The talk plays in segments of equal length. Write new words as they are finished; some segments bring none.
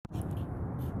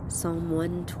Psalm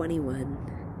 121.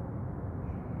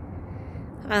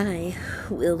 I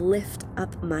will lift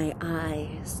up my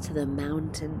eyes to the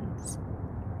mountains.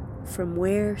 From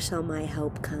where shall my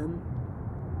help come?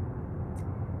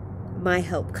 My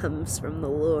help comes from the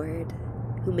Lord,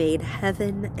 who made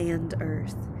heaven and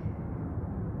earth.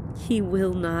 He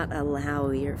will not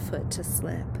allow your foot to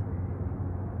slip.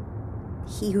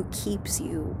 He who keeps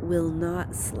you will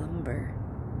not slumber.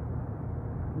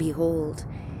 Behold,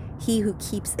 he who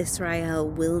keeps Israel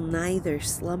will neither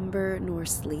slumber nor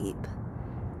sleep.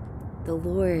 The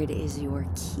Lord is your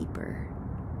keeper.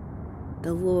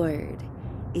 The Lord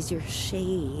is your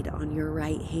shade on your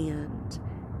right hand.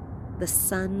 The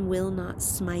sun will not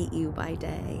smite you by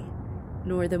day,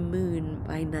 nor the moon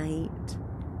by night.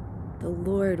 The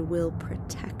Lord will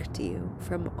protect you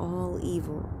from all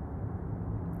evil.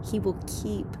 He will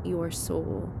keep your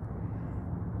soul.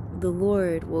 The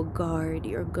Lord will guard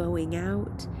your going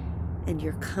out and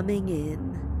your coming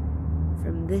in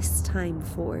from this time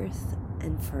forth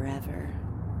and forever.